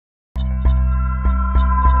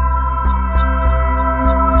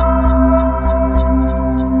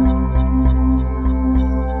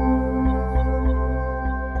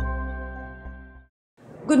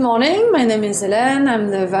morning, my name is Hélène. I'm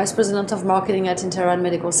the Vice President of Marketing at Interrad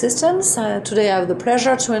Medical Systems. Today I have the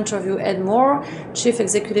pleasure to interview Ed Moore, Chief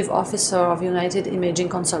Executive Officer of United Imaging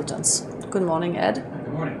Consultants. Good morning, Ed.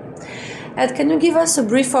 Good morning. Ed, can you give us a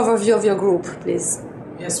brief overview of your group, please?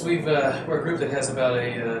 Yes, we're a group that has about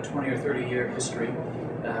a 20 or 30 year history.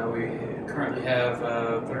 We currently have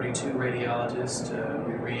 32 radiologists.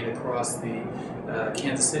 We read across the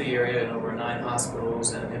Kansas City area in over 9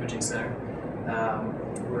 hospitals and an imaging center.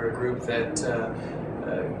 We're a group that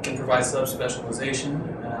can provide subspecialization.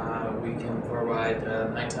 We can provide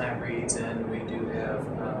nighttime reads, and we do have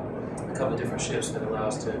a couple of different shifts that allow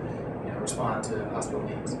us to respond to hospital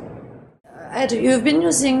needs. Ed, you've been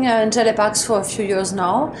using IntelliPACS for a few years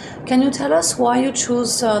now. Can you tell us why you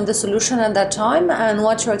chose the solution at that time and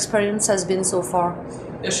what your experience has been so far?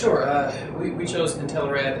 Yeah, sure. We chose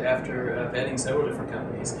Intelerad after vetting several different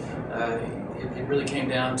companies. It really came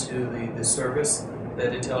down to the service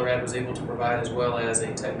that Intelerad was able to provide, as well as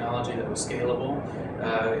a technology that was scalable.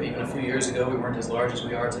 Even a few years ago, we weren't as large as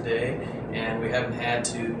we are today, and we haven't had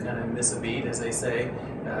to kind of miss a beat, as they say.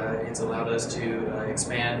 It's allowed us to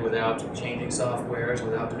expand without changing softwares,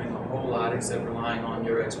 without doing a whole lot except relying on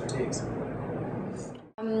your expertise.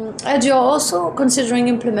 Ed, you're also considering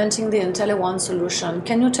implementing the IntelliOne solution.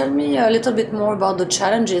 Can you tell me a little bit more about the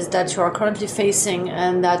challenges that you are currently facing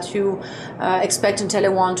and that you expect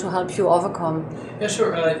IntelliOne to help you overcome? Yeah,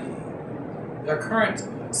 sure. Our current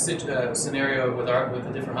scenario with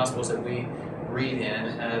the different hospitals that we read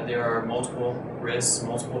in, there are multiple risks,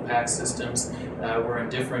 multiple PACS systems. We're in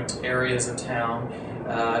different areas of town.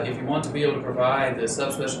 If you want to be able to provide the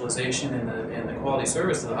subspecialization and the quality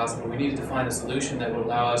service to the hospital, we needed to find a solution that would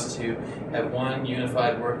allow us to have one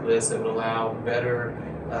unified work list that would allow better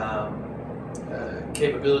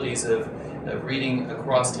capabilities of reading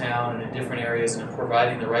across town and in different areas and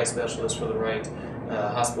providing the right specialist for the right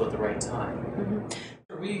hospital at the right time. Mm-hmm.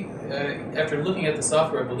 We, after looking at the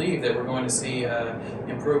software, believe that we're going to see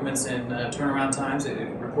improvements in turnaround times.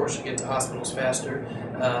 Reports should get to hospitals faster.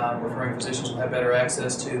 Referring physicians will have better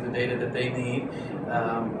access to the data that they need.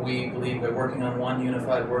 We believe by working on one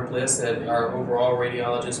unified work list that our overall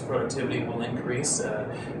radiologist productivity will increase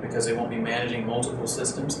because they won't be managing multiple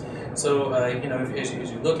systems. So, as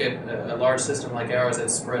you look at a large system like ours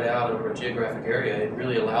that's spread out over a geographic area, it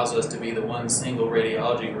really allows us to be the one single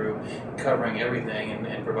radiology group covering everything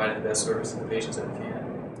and providing the best service to the patients that we can.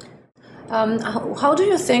 How do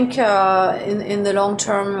you think in the long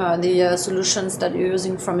term the solutions that you're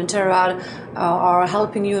using from Interrad are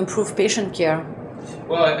helping you improve patient care?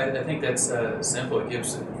 Well, I think that's simple. It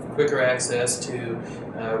gives quicker access to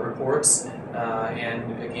reports,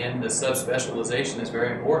 and again, the subspecialization is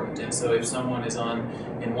very important. And so if someone is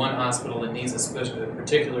in one hospital and needs a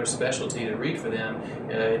particular specialty to read for them,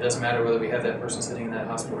 it doesn't matter whether we have that person sitting in that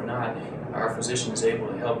hospital or not, our physician is able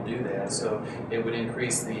to help do that. So it would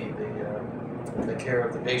increase the care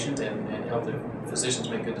of the patient and help the physicians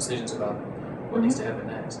make good decisions about what needs to happen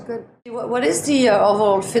next. Good. What is the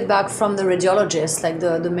overall feedback from the radiologists, like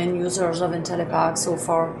the main users of IntelliPACS so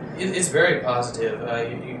far? It's very positive.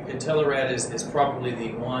 Intelerad is probably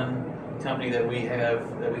the one company that we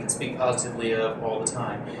can speak positively of all the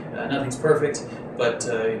time. Nothing's perfect, but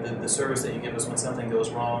the service that you give us when something goes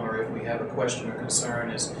wrong or if we have a question or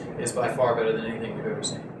concern is by far better than anything we've ever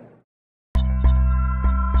seen.